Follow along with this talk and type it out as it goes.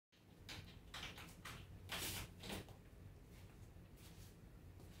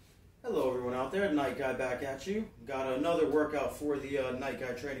Hello everyone out there, Night Guy back at you. Got another workout for the Night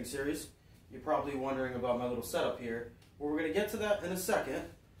Guy training series. You're probably wondering about my little setup here. Well, we're going to get to that in a second.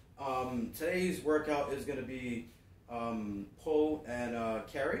 Today's workout is going to be pull and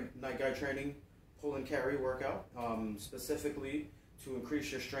carry, Night Guy training pull and carry workout, specifically to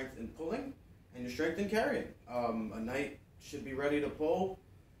increase your strength in pulling and your strength in carrying. A knight should be ready to pull,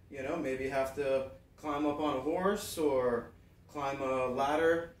 you know, maybe have to climb up on a horse or climb a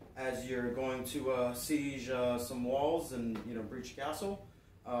ladder as you're going to siege some walls and, you know, breach a castle,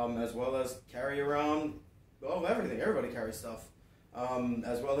 as well as carry around, well, everything. Everybody carries stuff,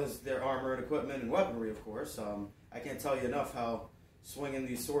 as well as their armor and equipment and weaponry, of course. I can't tell you enough how swinging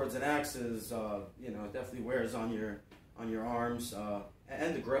these swords and axes, you know, it definitely wears on your arms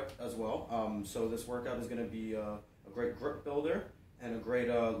and the grip as well. So this workout is going to be a great grip builder and a great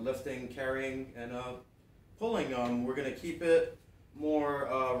lifting, carrying, and pulling. We're going to keep it more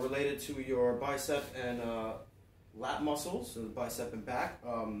related to your bicep and lat muscles, so the bicep and back.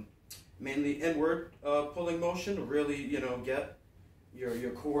 Mainly inward pulling motion to really, you know, get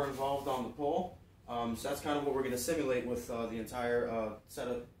your core involved on the pull. So that's kind of what we're going to simulate with the entire set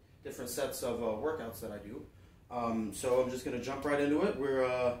of different sets of workouts that I do. So I'm just going to jump right into it.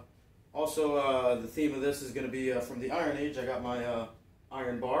 We're also, the theme of this is going to be from the Iron Age. I got my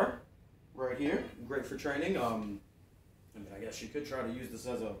iron bar right here, great for training. I mean, I guess you could try to use this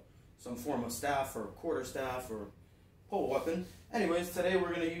as some form of staff or quarter staff or pole weapon. Anyways, today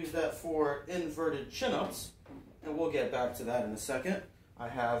we're going to use that for inverted chin-ups, and we'll get back to that in a second. I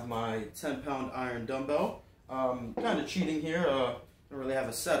have my 10-pound iron dumbbell. Kind of cheating here. I don't really have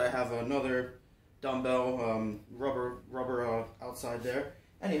a set. I have another dumbbell, rubber outside there.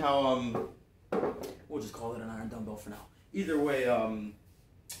 Anyhow, we'll just call it an iron dumbbell for now. Either way,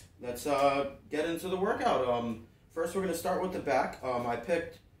 let's get into the workout. First, we're going to start with the back. I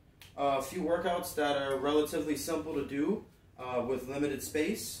picked a few workouts that are relatively simple to do with limited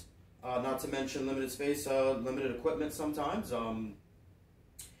space. Not to mention limited space, limited equipment sometimes. And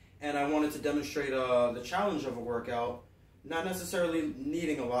I wanted to demonstrate the challenge of a workout, not necessarily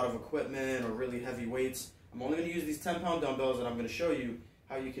needing a lot of equipment or really heavy weights. I'm only going to use these 10-pound dumbbells, and I'm going to show you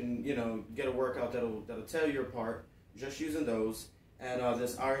how you can, you know, get a workout that'll tear you apart just using those. And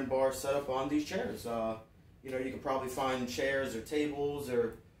this iron bar set up on these chairs. You know, you could probably find chairs or tables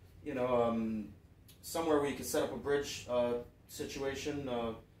or, you know, somewhere where you can set up a bridge situation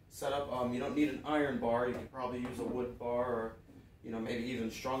setup. You don't need an iron bar. You could probably use a wood bar or, you know, maybe even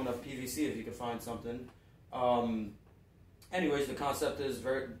strong enough PVC if you could find something. Anyways, the concept is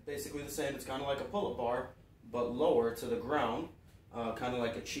basically the same. It's kind of like a pull-up bar, but lower to the ground, kind of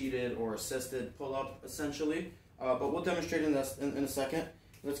like a cheated or assisted pull-up, essentially. But we'll demonstrate in a second.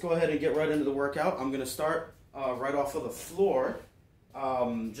 Let's go ahead and get right into the workout. I'm going to start right off of the floor,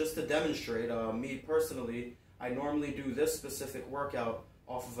 just to demonstrate. Me personally, I normally do this specific workout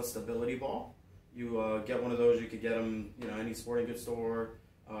off of a stability ball. You get one of those. You could get them, you know, any sporting goods store.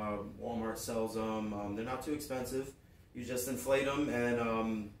 Walmart sells them. They're not too expensive. You just inflate them,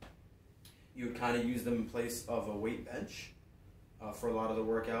 and you would kind of use them in place of a weight bench for a lot of the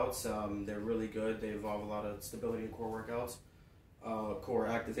workouts. They're really good. They involve a lot of stability and core workouts. Core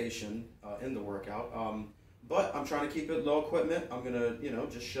activation in the workout, but I'm trying to keep it low equipment. I'm gonna, you know,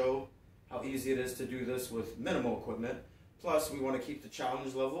 just show how easy it is to do this with minimal equipment. Plus, we want to keep the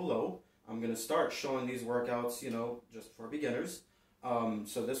challenge level low. I'm gonna start showing these workouts, you know, just for beginners.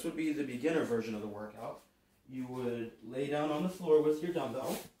 So this would be the beginner version of the workout. You would lay down on the floor with your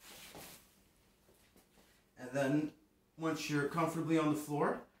dumbbell, and then once you're comfortably on the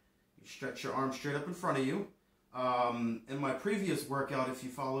floor, you stretch your arms straight up in front of you. In my previous workout, if you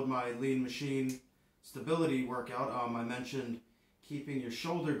followed my lean machine stability workout, I mentioned keeping your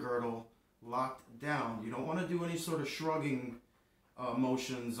shoulder girdle locked down. You don't want to do any sort of shrugging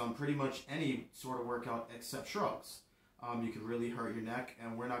motions on pretty much any sort of workout except shrugs. You could really hurt your neck,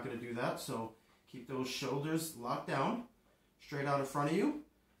 and we're not going to do that. So keep those shoulders locked down, straight out in front of you.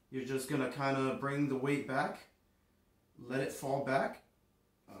 You're just going to kind of bring the weight back, let it fall back,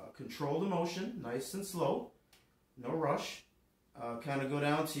 control the motion, nice and slow. No rush. Kind of go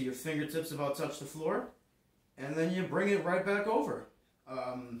down to your fingertips about touch the floor, and then you bring it right back over.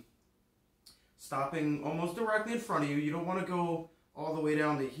 Stopping almost directly in front of you. You don't want to go all the way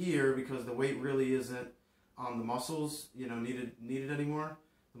down to here because the weight really isn't on the muscles, you know, needed anymore.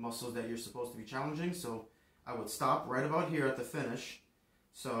 The muscles that you're supposed to be challenging. So I would stop right about here at the finish.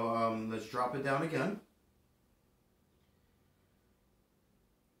 So let's drop it down again.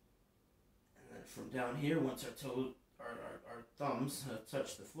 From down here, once our thumbs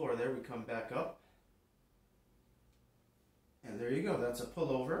touch the floor there, we come back up. And there you go, that's a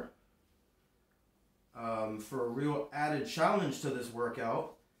pullover. For a real added challenge to this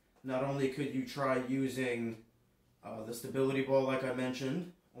workout, not only could you try using the stability ball like I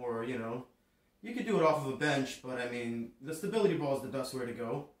mentioned, or you could do it off of a bench, but I mean the stability ball is the best way to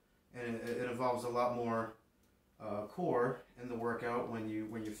go, and it involves a lot more core in the workout when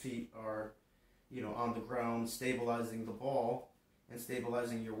your feet are on the ground, stabilizing the ball and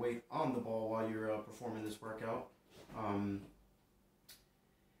stabilizing your weight on the ball while you're performing this workout.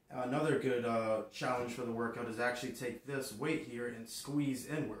 Another good challenge for the workout is actually take this weight here and squeeze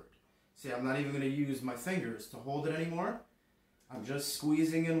inward. See, I'm not even going to use my fingers to hold it anymore. I'm just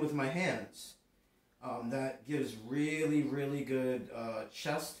squeezing in with my hands. That gives really, really good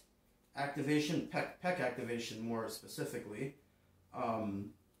chest activation, pec activation more specifically.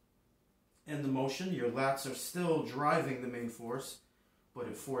 In the motion, your lats are still driving the main force, but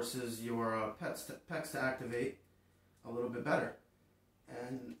it forces your pecs to activate a little bit better.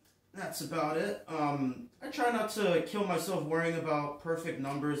 And that's about it. I try not to kill myself worrying about perfect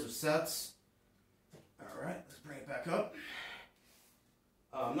numbers of sets. Alright, let's bring it back up.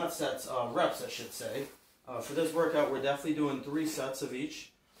 Not sets, reps I should say. For this workout, we're definitely doing 3 sets of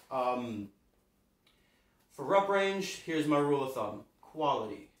each. For rep range, here's my rule of thumb.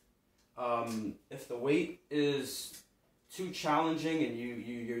 Quality. If the weight is too challenging and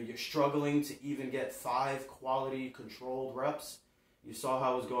you're struggling to even get 5 quality controlled reps, you saw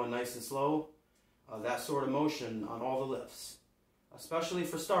how it was going nice and slow, that sort of motion on all the lifts. Especially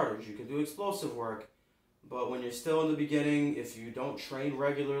for starters, you can do explosive work, but when you're still in the beginning, if you don't train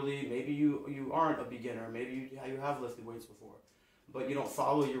regularly, maybe you aren't a beginner, maybe you have lifted weights before, but you don't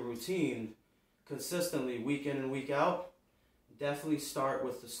follow your routine consistently week in and week out, definitely start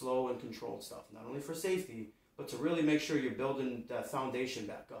with the slow and controlled stuff, not only for safety, but to really make sure you're building that foundation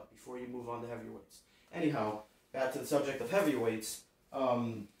back up before you move on to heavier weights. Anyhow, back to the subject of heavier weights.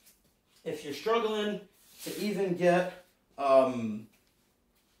 If you're struggling to even get, 5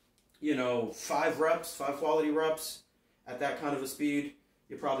 reps, 5 quality reps at that kind of a speed,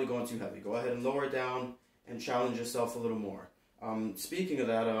 you're probably going too heavy. Go ahead and lower it down and challenge yourself a little more. Speaking of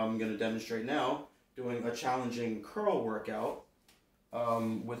that, I'm going to demonstrate now doing a challenging curl workout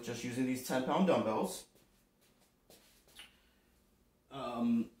with just using these 10-pound dumbbells.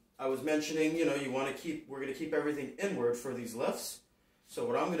 I was mentioning, we're going to keep everything inward for these lifts. So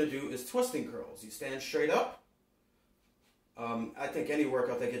what I'm going to do is twisting curls. You stand straight up. I think any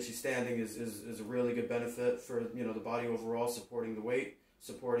workout that gets you standing is a really good benefit for, the body overall, supporting the weight,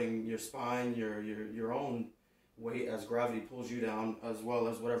 supporting your spine, your own weight as gravity pulls you down, as well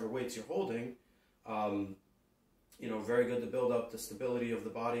as whatever weights you're holding. Very good to build up the stability of the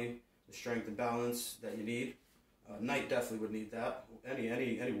body, the strength and balance that you need. Knight definitely would need that.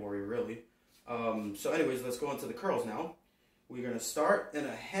 Any warrior really. So anyways, let's go into the curls now. We're going to start in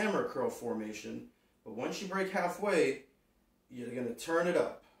a hammer curl formation, but once you break halfway, you're going to turn it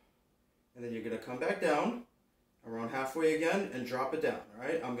up. And then you're going to come back down, around halfway again, and drop it down. All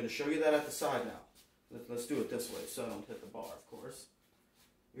right? I'm going to show you that at the side now. Let's do it this way so I don't hit the bar, of course.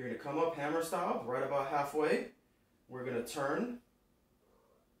 You're going to come up hammer style, right about halfway. We're going to turn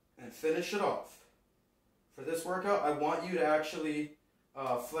and finish it off. For this workout, I want you to actually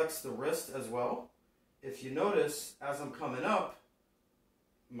flex the wrist as well. If you notice, as I'm coming up,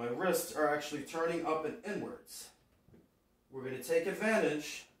 my wrists are actually turning up and inwards. We're going to take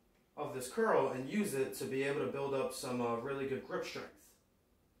advantage of this curl and use it to be able to build up some really good grip strength.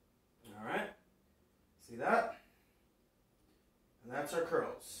 All right, see that? And that's our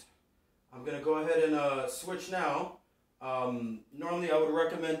curls. I'm going to go ahead and switch now. Normally I would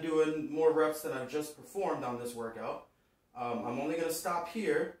recommend doing more reps than I've just performed on this workout. I'm only going to stop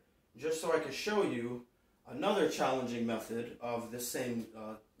here just so I can show you another challenging method of this same,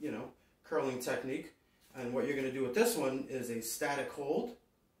 curling technique. And what you're going to do with this one is a static hold.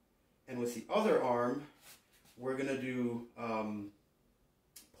 And with the other arm, we're going to do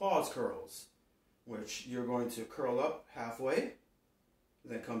pause curls, which you're going to curl up halfway,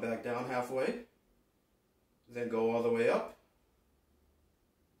 then come back down halfway, then go all the way up,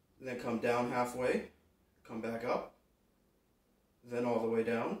 then come down halfway, come back up, then all the way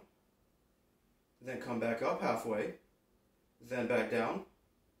down, then come back up halfway, then back down,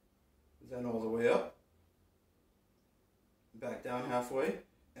 then all the way up, back down halfway,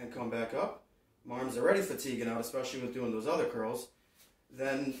 and come back up. My arm's already fatiguing out, especially with doing those other curls.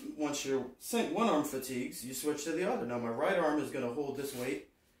 Then once your one arm fatigues, you switch to the other. Now my right arm is going to hold this weight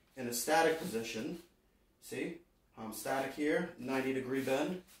in a static position. See, I'm static here, 90-degree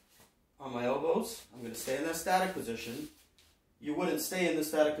bend on my elbows. I'm going to stay in that static position. You wouldn't stay in the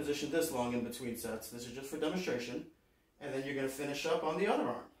static position this long in between sets. This is just for demonstration. And then you're going to finish up on the other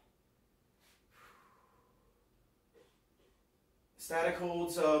arm. Static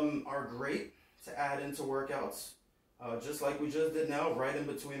holds are great to add into workouts, just like we just did now, right in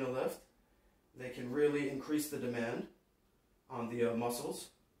between a lift. They can really increase the demand on the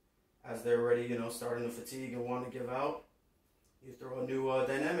muscles as they're already, starting to fatigue and want to give out. You throw a new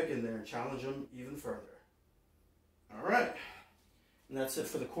dynamic in there and challenge them even further. All right, and that's it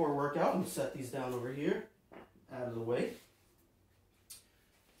for the core workout. I'm gonna set these down over here, out of the way.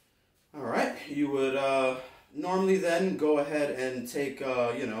 All right, you would normally then go ahead and take,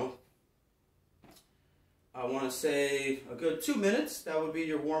 I want to say a good 2 minutes. That would be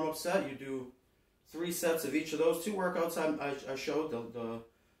your warm-up set. You do 3 sets of each of those 2 workouts I showed,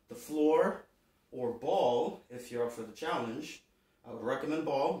 the floor or ball if you're up for the challenge. I would recommend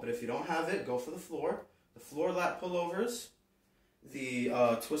ball, but if you don't have it, go for the floor. The floor lat pullovers, the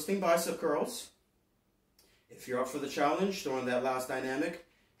twisting bicep curls. If you're up for the challenge during that last dynamic,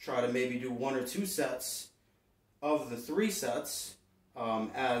 try to maybe do 1 or 2 sets of the 3 sets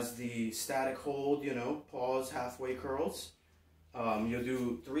as the static hold, pause, halfway curls. You'll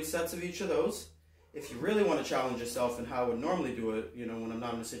do 3 sets of each of those. If you really want to challenge yourself, and how I would normally do it, when I'm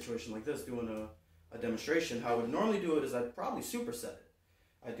not in a situation like this doing a demonstration, how I would normally do it is I'd probably superset it.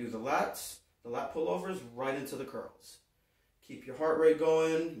 I do the lats, the lat pullovers right into the curls. Keep your heart rate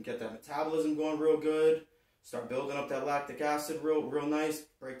going, get that metabolism going real good, start building up that lactic acid real nice,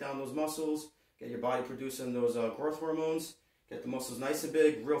 break down those muscles, get your body producing those growth hormones, get the muscles nice and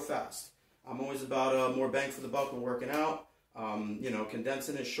big real fast. I'm always about more bang for the buck when working out.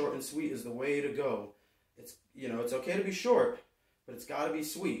 Condensing it short and sweet is the way to go. It's okay to be short, but it's got to be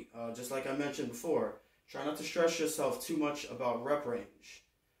sweet. Just like I mentioned before, try not to stress yourself too much about rep range.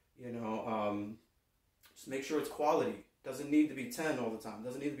 Just make sure it's quality. Doesn't need to be 10 all the time.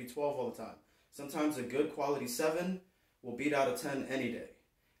 Doesn't need to be 12 all the time. Sometimes a good quality 7 will beat out a 10 any day,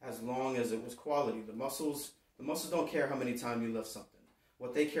 as long as it was quality. The muscles don't care how many times you lift something.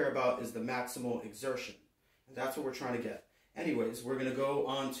 What they care about is the maximal exertion, and that's what we're trying to get. Anyways, we're going to go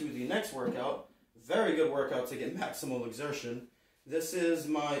on to the next workout. Very good workout to get maximal exertion. This is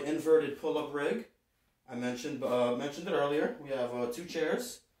my inverted pull-up rig. I mentioned it earlier. We have 2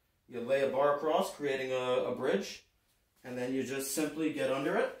 chairs. You lay a bar across, creating a bridge, and then you just simply get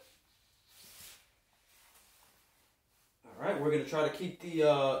under it. All right, we're going to try to keep the,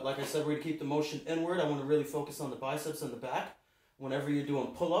 like I said, we're going to keep the motion inward. I want to really focus on the biceps and the back. Whenever you're doing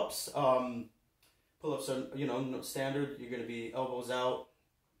pull-ups, pull-ups are, standard. You're going to be elbows out,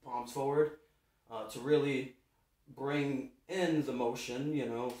 palms forward, to really bring in the motion,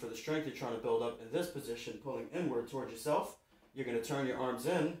 for the strength you're trying to build up in this position, pulling inward towards yourself. You're going to turn your arms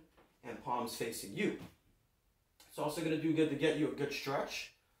in and palms facing you. It's also going to do good to get you a good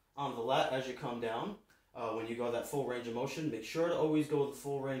stretch on the lat as you come down. When you go that full range of motion, make sure to always go the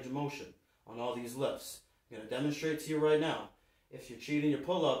full range of motion on all these lifts. I'm going to demonstrate to you right now. If you're cheating your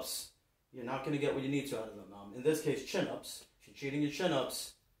pull-ups, you're not going to get what you need to out of them. In this case, chin-ups. If you're cheating your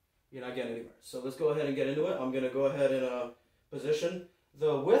chin-ups, you're not getting anywhere. So let's go ahead and get into it. I'm going to go ahead and position.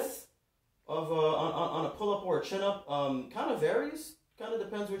 The width of on a pull-up or a chin-up kind of varies. Kind of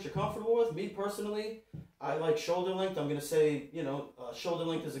depends what you're comfortable with. Me personally, I like shoulder length. I'm going to say, shoulder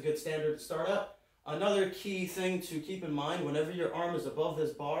length is a good standard to start at. Another key thing to keep in mind, whenever your arm is above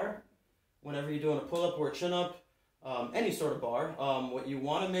this bar, whenever you're doing a pull-up or a chin-up, any sort of bar, what you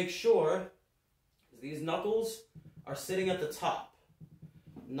want to make sure is these knuckles are sitting at the top.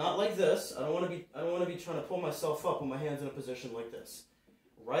 Not like this. I don't want to be trying to pull myself up with my hands in a position like this.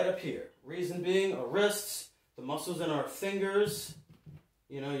 Right up here. Reason being, our wrists, the muscles in our fingers,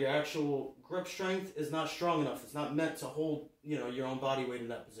 your actual grip strength is not strong enough. It's not meant to hold, your own body weight in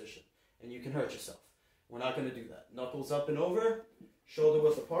that position. And you can hurt yourself. We're not going to do that. Knuckles up and over, shoulder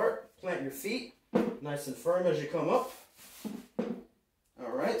width apart, plant your feet nice and firm as you come up.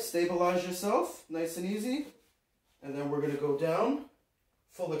 All right, stabilize yourself, nice and easy. And then we're going to go down,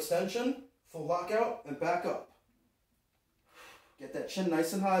 full extension, full lockout, and back up. Get that chin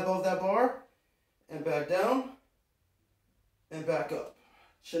nice and high above that bar, and back down, and back up.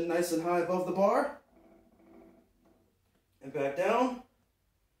 Chin nice and high above the bar, and back down,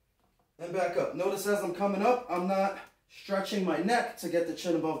 and back up. Notice as I'm coming up, I'm not stretching my neck to get the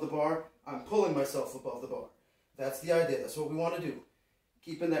chin above the bar. I'm pulling myself above the bar. That's the idea. That's what we want to do.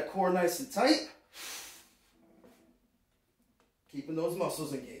 Keeping that core nice and tight. Keeping those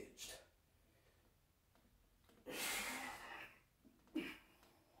muscles engaged.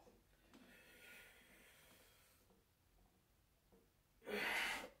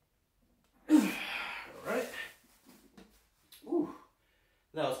 All right. Ooh.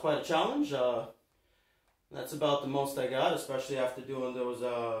 That was quite a challenge. That's about the most I got, especially after doing those,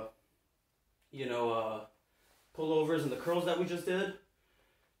 pullovers and the curls that we just did.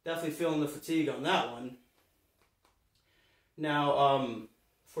 Definitely feeling the fatigue on that one. Now,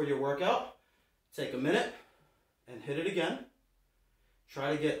 for your workout, take a minute and hit it again.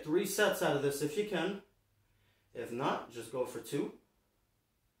 Try to get 3 sets out of this if you can. If not, just go for 2.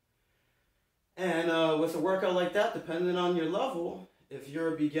 And with a workout like that, depending on your level, if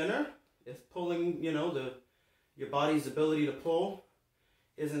you're a beginner, if pulling, your body's ability to pull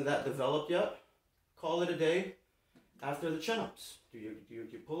isn't that developed yet, call it a day after the chin-ups. Do your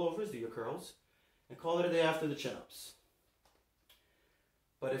pullovers, do your curls, and call it a day after the chin-ups.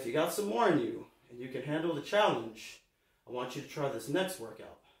 But if you got some more in you, and you can handle the challenge, I want you to try this next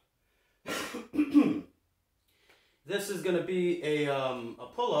workout. This is going to be a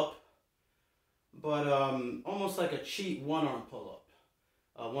pull-up, but almost like a cheat one-arm pull-up.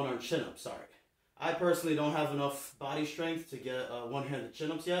 One-arm chin-up, sorry. I personally don't have enough body strength to get one-handed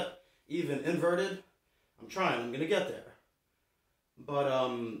chin-ups yet, even inverted. I'm trying, I'm going to get there. But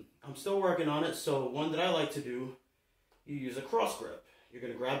I'm still working on it, so one that I like to do, you use a cross grip. You're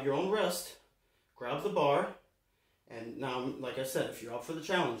going to grab your own wrist, grab the bar, and now, like I said, if you're up for the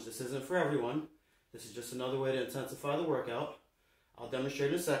challenge, this isn't for everyone. This is just another way to intensify the workout. I'll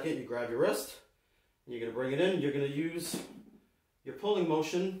demonstrate in a second. You grab your wrist, and you're going to bring it in. You're going to use your pulling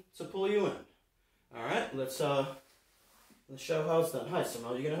motion to pull you in. All right, let's show how it's done. Hi,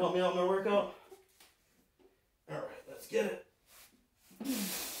 Simone. You going to help me out in my workout? All right, let's get it.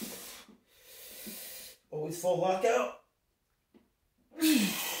 Always full lockout.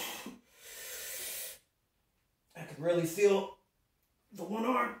 I can really feel the one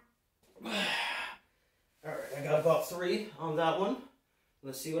arm. All right, I got about 3 on that one.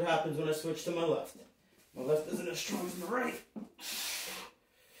 Let's see what happens when I switch to my left. My left isn't as strong as my right.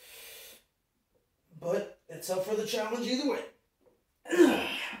 But it's up for the challenge either way.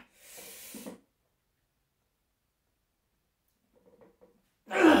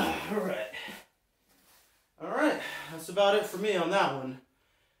 All right, that's about it for me on that one.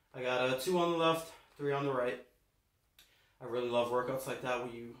 I got 2 on the left, 3 on the right. I really love workouts like that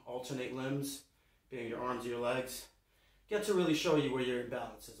where you alternate limbs, being your arms or your legs. Get to really show you where your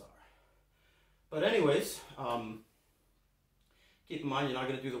imbalances are. But anyways, keep in mind you're not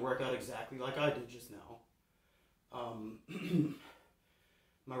going to do the workout exactly like I did just now.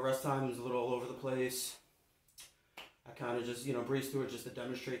 My rest time is a little all over the place. I kind of just, breeze through it just to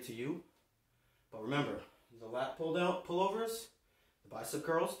demonstrate to you. But remember, the lat pullovers, the bicep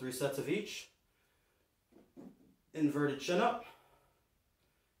curls, 3 sets of each. Inverted chin up.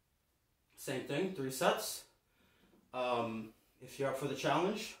 Same thing, 3 sets. If you're up for the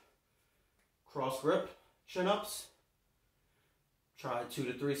challenge, cross grip chin ups. Try 2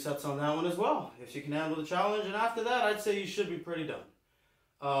 to 3 sets on that one as well. If you can handle the challenge, and after that, I'd say you should be pretty done.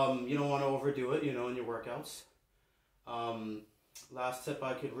 You don't want to overdo it, in your workouts. Last tip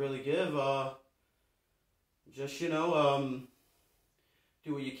I could really give, just, do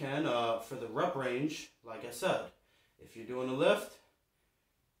what you can for the rep range. Like I said, if you're doing a lift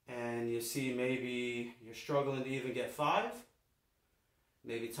and you see maybe you're struggling to even get 5,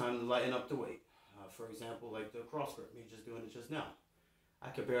 maybe time to lighten up the weight. For example, like the cross grip, me just doing it just now. I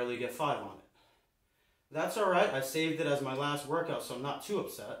could barely get 5 on it. That's all right. I saved it as my last workout, so I'm not too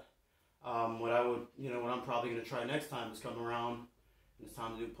upset. What I'm probably going to try next time is come around and it's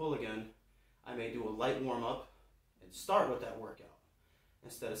time to do pull again. I may do a light warm up and start with that workout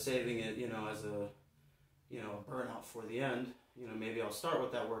instead of saving it, as a, a burnout for the end. Maybe I'll start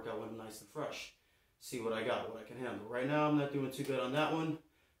with that workout when I'm nice and fresh. See what I got, what I can handle. Right now, I'm not doing too good on that one,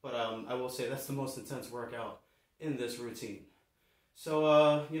 but I will say that's the most intense workout in this routine.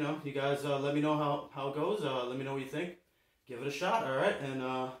 So, you guys let me know how it goes. Let me know what you think. Give it a shot, all right?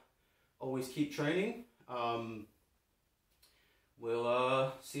 And always keep training.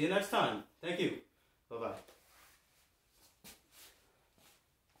 We'll see you next time. Thank you.